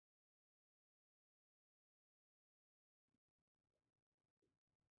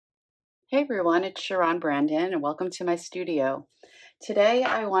Hey everyone, it's Sharon Brandon and welcome to my studio. Today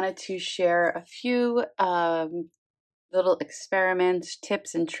I wanted to share a few little experiments,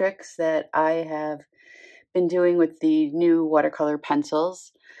 tips, and tricks that I have been doing with the new watercolor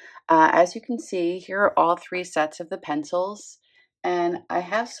pencils. As you can see, here are all three sets of the pencils, and I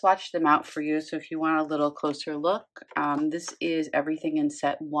have swatched them out for you, so if you want a little closer look, this is everything in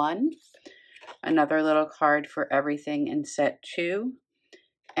set 1, another little card for everything in set 2,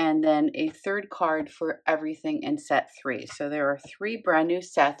 and then a third card for everything in set 3. So there are 3 brand new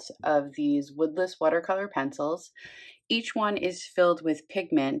sets of these woodless watercolor pencils. Each one is filled with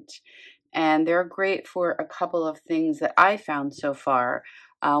pigment, and they're great for a couple of things that I found so far.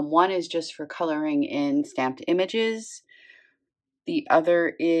 One is just for coloring in stamped images. The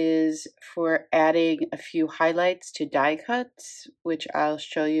other is for adding a few highlights to die cuts, which I'll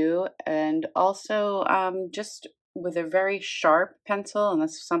show you, and also just with a very sharp pencil, and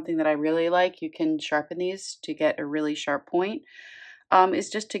that's something that I really like. You can sharpen these to get a really sharp point, is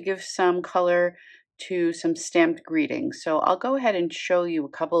just to give some color to some stamped greetings. So I'll go ahead and show you a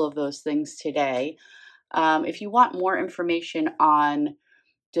couple of those things today. If you want more information on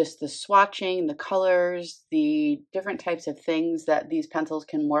just the swatching, the colors, the different types of things that these pencils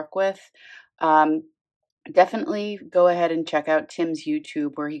can work with, definitely go ahead and check out Tim's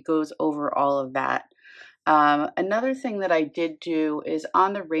YouTube where he goes over all of that. Another thing that I did do is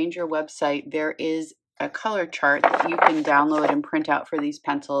on the Ranger website, there is a color chart that you can download and print out for these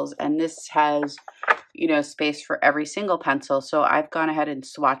pencils, and this has, you know, space for every single pencil. So I've gone ahead and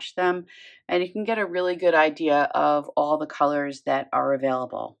swatched them, and you can get a really good idea of all the colors that are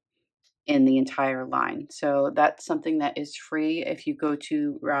available in the entire line. So that's something that is free. If you go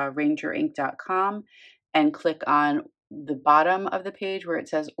to rangerink.com and click on the bottom of the page where it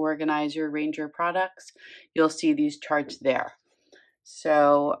says organize your Ranger products, you'll see these charts there.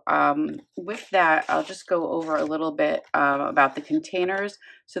 So with that, I'll just go over a little bit about the containers.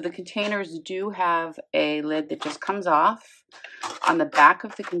 So the containers do have a lid that just comes off. On the back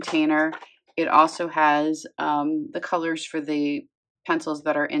of the container, it also has the colors for the pencils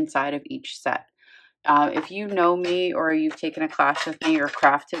that are inside of each set. If you know me or you've taken a class with me or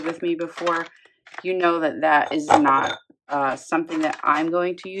crafted with me before, you know that that is not something that I'm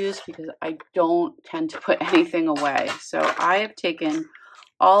going to use because I don't tend to put anything away. So I have taken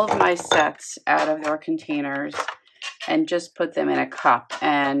all of my sets out of their containers and just put them in a cup.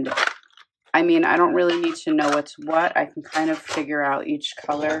 And I mean, I don't really need to know what's what. I can kind of figure out each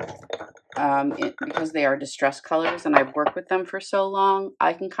color because they are distress colors and I've worked with them for so long.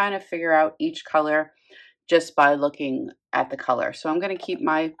 I can kind of figure out each color just by looking at the color. So I'm going to keep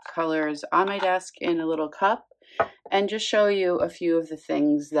my colors on my desk in a little cup and just show you a few of the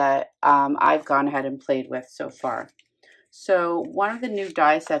things that I've gone ahead and played with so far. So one of the new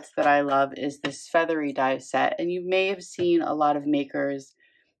die sets that I love is this feathery die set, and you may have seen a lot of makers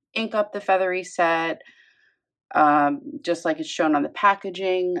ink up the feathery set, just like it's shown on the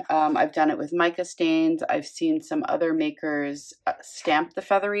packaging. I've done it with mica stains. I've seen some other makers stamp the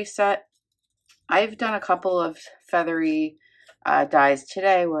feathery set. I've done a couple of feathery dies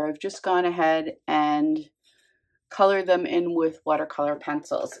today where I've just gone ahead and colored them in with watercolor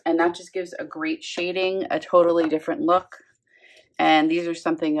pencils, and that just gives a great shading, a totally different look. And these are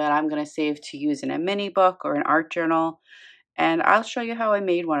something that I'm going to save to use in a mini book or an art journal, and I'll show you how I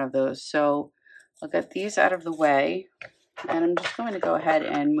made one of those. So I'll get these out of the way, and I'm just going to go ahead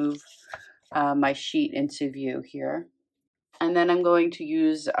and move my sheet into view here. And then I'm going to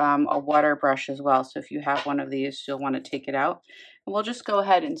use a water brush as well. So if you have one of these, you'll want to take it out. And we'll just go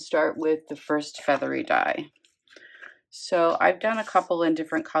ahead and start with the first feathery die. So I've done a couple in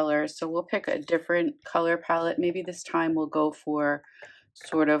different colors. So we'll pick a different color palette. Maybe this time we'll go for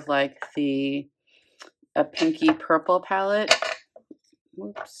sort of like a pinky purple palette.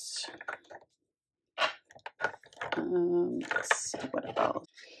 Whoops. Let's see what else.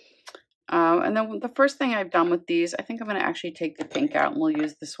 And then the first thing I've done with these, I think I'm going to actually take the pink out and we'll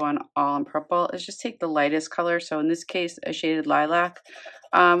use this one all in purple, is just take the lightest color. So in this case, a shaded lilac.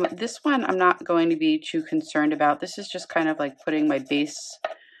 This one I'm not going to be too concerned about. This is just kind of like putting my base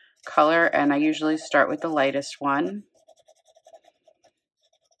color, and I usually start with the lightest one.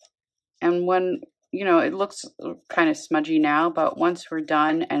 And when, you know, it looks kind of smudgy now, but once we're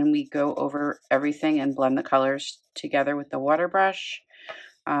done and we go over everything and blend the colors together with the water brush,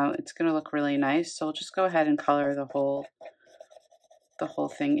 it's going to look really nice. So I'll just go ahead and color the whole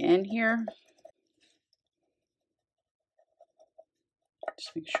thing in here.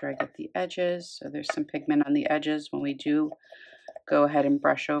 Just make sure I get the edges. So there's some pigment on the edges when we do go ahead and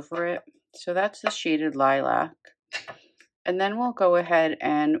brush over it. So that's the shaded lilac. And then we'll go ahead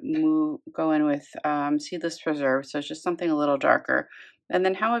and go in with Seedless Preserve. So it's just something a little darker. And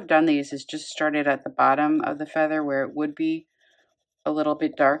then how I've done these is just started at the bottom of the feather where it would be a little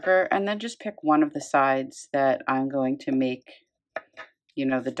bit darker, and then just pick one of the sides that I'm going to make, you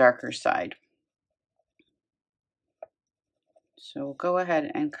know, the darker side. So we'll go ahead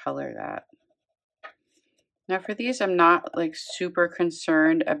and color that. Now for these, I'm not like super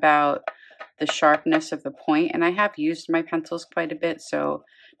concerned about the sharpness of the point, and I have used my pencils quite a bit, so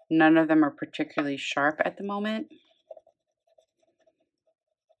none of them are particularly sharp at the moment.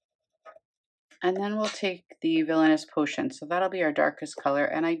 And then we'll take the Villainous Potion, so that'll be our darkest color,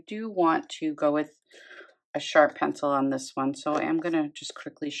 and I do want to go with a sharp pencil on this one, so I am going to just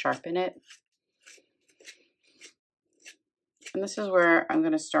quickly sharpen it. And this is where I'm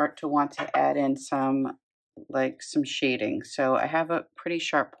going to start to want to add in some shading. So I have a pretty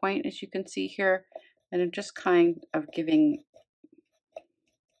sharp point, as you can see here, and I'm just kind of giving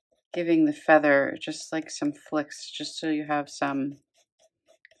the feather just like some flicks, just so you have some,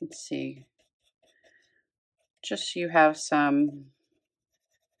 let's see, just so you have some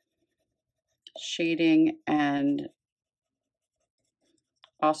shading, and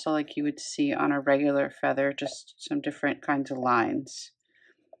also like you would see on a regular feather, just some different kinds of lines.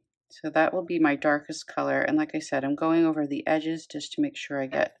 So that will be my darkest color, and like I said, I'm going over the edges just to make sure I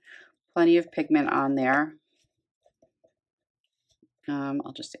get plenty of pigment on there.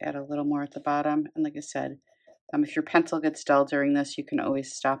 I'll just add a little more at the bottom, and like I said, if your pencil gets dull during this, you can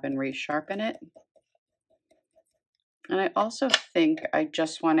always stop and resharpen it. And I also think I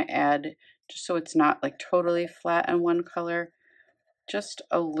just want to add, just so it's not like totally flat in one color, just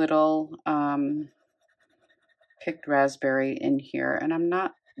a little picked raspberry in here. And I'm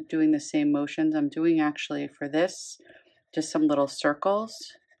not doing the same motions. I'm doing actually for this just some little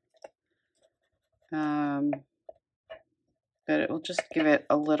circles. But it will just give it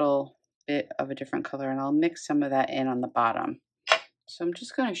a little bit of a different color, and I'll mix some of that in on the bottom. So I'm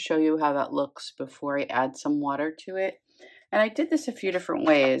just going to show you how that looks before I add some water to it. And I did this a few different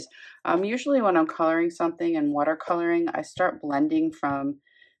ways. Usually when I'm coloring something in watercoloring, I start blending from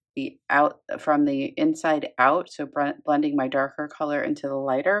the inside out, so blending my darker color into the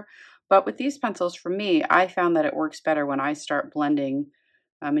lighter. But with these pencils, for me, I found that it works better when I start blending,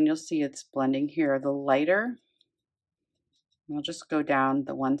 and you'll see it's blending here, the lighter. I'll just go down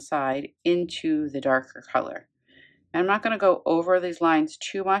the one side into the darker color. And I'm not going to go over these lines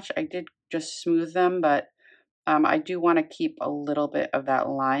too much. I did just smooth them, but I do want to keep a little bit of that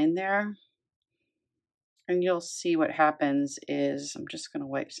line there. And you'll see what happens is, I'm just going to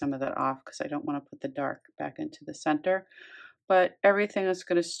wipe some of that off because I don't want to put the dark back into the center. But everything is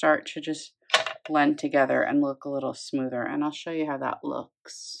going to start to just blend together and look a little smoother. And I'll show you how that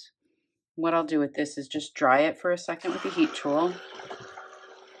looks. What I'll do with this is just dry it for a second with the heat tool.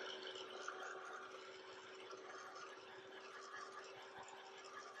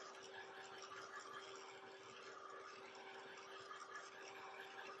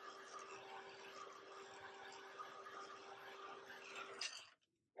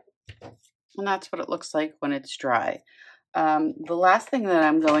 And that's what it looks like when it's dry. The last thing that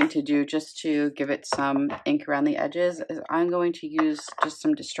I'm going to do, just to give it some ink around the edges, is I'm going to use just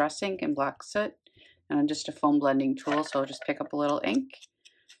some Distress ink and black soot, and just a foam blending tool. So I'll just pick up a little ink,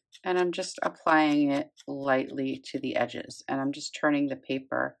 and I'm just applying it lightly to the edges, and I'm just turning the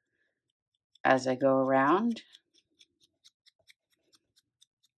paper as I go around.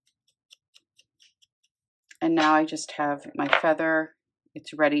 And now I just have my feather.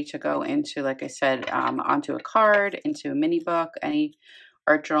 It's ready to go into, like I said, onto a card, into a mini book, any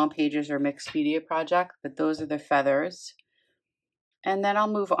art journal pages or mixed media project, but those are the feathers. And then I'll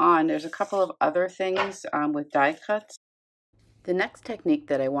move on. There's a couple of other things with die cuts. The next technique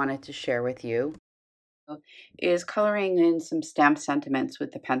that I wanted to share with you is coloring in some stamped sentiments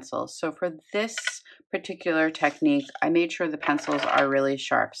with the pencils. So for this particular technique, I made sure the pencils are really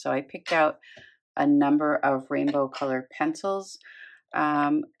sharp. So I picked out a number of rainbow colored pencils.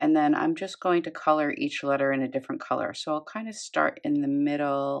 And then I'm just going to color each letter in a different color. So I'll kind of start in the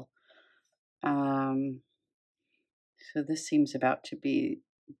middle. So this seems about to be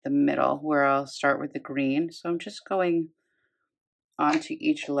the middle, where I'll start with the green. So I'm just going onto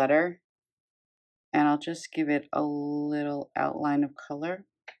each letter, and I'll just give it a little outline of color,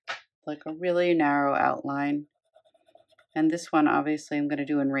 like a really narrow outline. And this one, obviously, I'm going to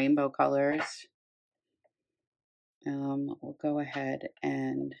do in rainbow colors. We'll go ahead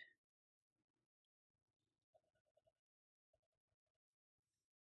and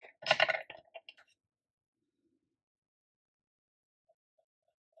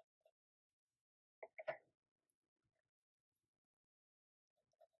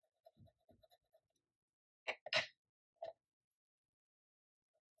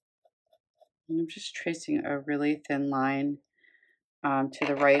And I'm just tracing a really thin line to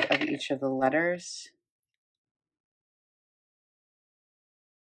the right of each of the letters.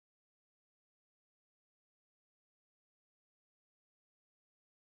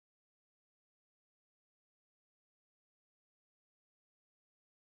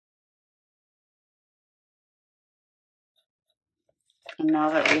 And now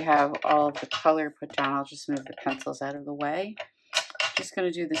that we have all of the color put down, I'll just move the pencils out of the way. Just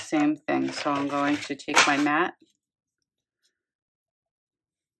going to do the same thing. So I'm going to take my mat.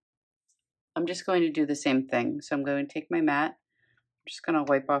 I'm just going to do the same thing. So I'm going to take my mat. I'm just going to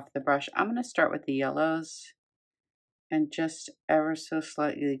wipe off the brush. I'm going to start with the yellows and just ever so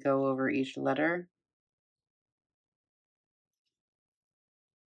slightly go over each letter.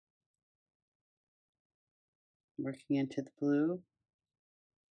 Working into the blue.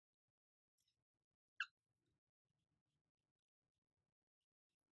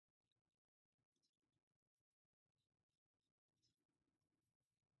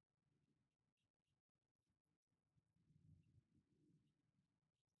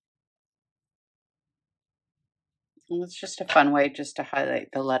 And it's just a fun way just to highlight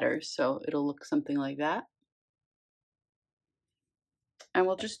the letters. So it'll look something like that. And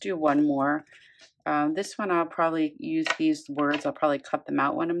we'll just do one more. This one I'll probably use these words. I'll probably cut them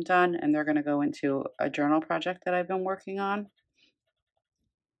out when I'm done. And they're going to go into a journal project that I've been working on.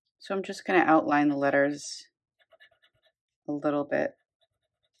 So I'm just going to outline the letters a little bit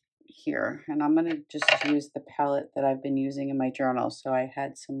here. And I'm going to just use the palette that I've been using in my journal. So I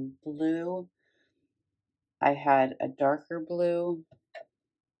had some blue. I had a darker blue.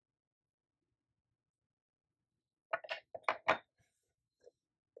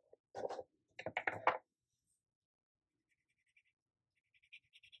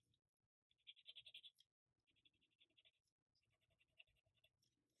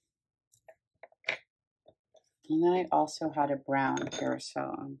 And then I also had a brown here,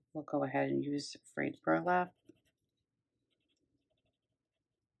 so we'll go ahead and use frayed burlap.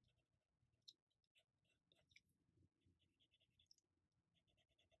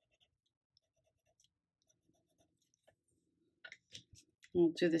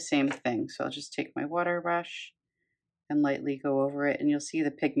 We'll do the same thing. So I'll just take my water brush and lightly go over it, and you'll see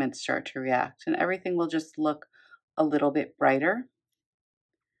the pigments start to react, and everything will just look a little bit brighter.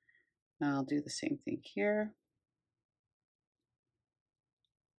 And I'll do the same thing here.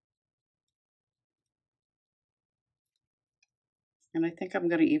 And I think I'm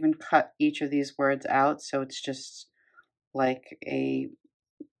going to even cut each of these words out so it's just like a,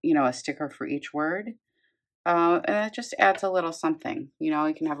 a sticker for each word. And it just adds a little something. You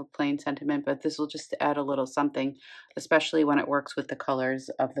can have a plain sentiment, but this will just add a little something, especially when it works with the colors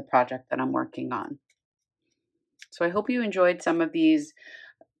of the project that I'm working on. So I hope you enjoyed some of these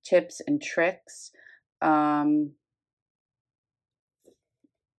tips and tricks.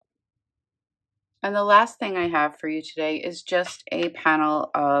 And the last thing I have for you today is just a panel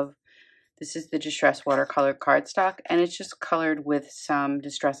of, this is the Distress Watercolor cardstock, and it's just colored with some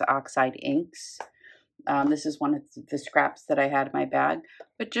Distress Oxide inks. This is one of the scraps that I had in my bag,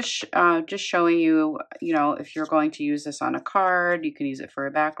 but just showing you, if you're going to use this on a card, you can use it for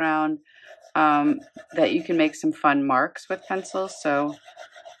a background, that you can make some fun marks with pencils. So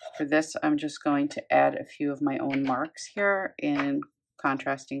for this, I'm just going to add a few of my own marks here in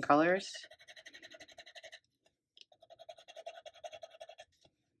contrasting colors.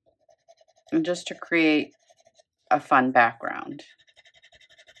 And just to create a fun background.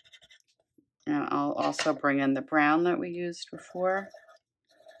 And I'll also bring in the brown that we used before.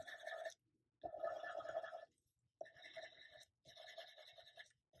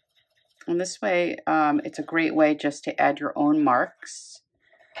 And this way, it's a great way just to add your own marks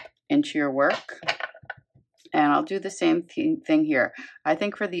into your work. And I'll do the same thing here. I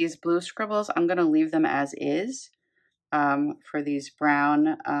think for these blue scribbles, I'm going to leave them as is. For these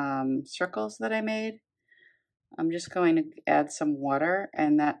brown circles that I made, I'm just going to add some water,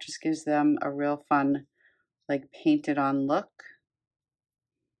 and that just gives them a real fun, like painted on look.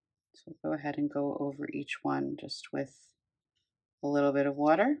 So go ahead and go over each one just with a little bit of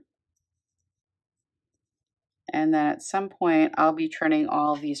water. And then at some point, I'll be turning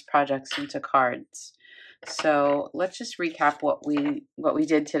all of these projects into cards. So let's just recap what we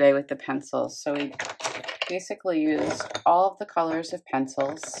did today with the pencils. So we basically used all of the colors of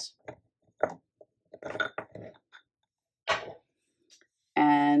pencils.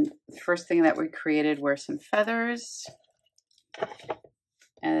 And the first thing that we created were some feathers.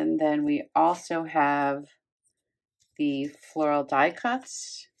 And then we also have the floral die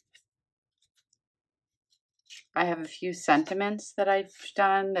cuts. I have a few sentiments that I've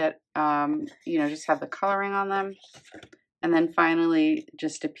done that, you know, just have the coloring on them. And then finally,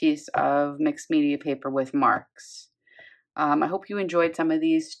 just a piece of mixed media paper with marks. I hope you enjoyed some of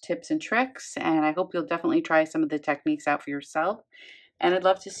these tips and tricks, and I hope you'll definitely try some of the techniques out for yourself. And I'd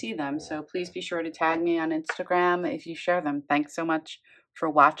love to see them, so please be sure to tag me on Instagram if you share them. Thanks so much for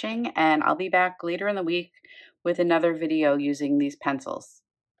watching, and I'll be back later in the week with another video using these pencils.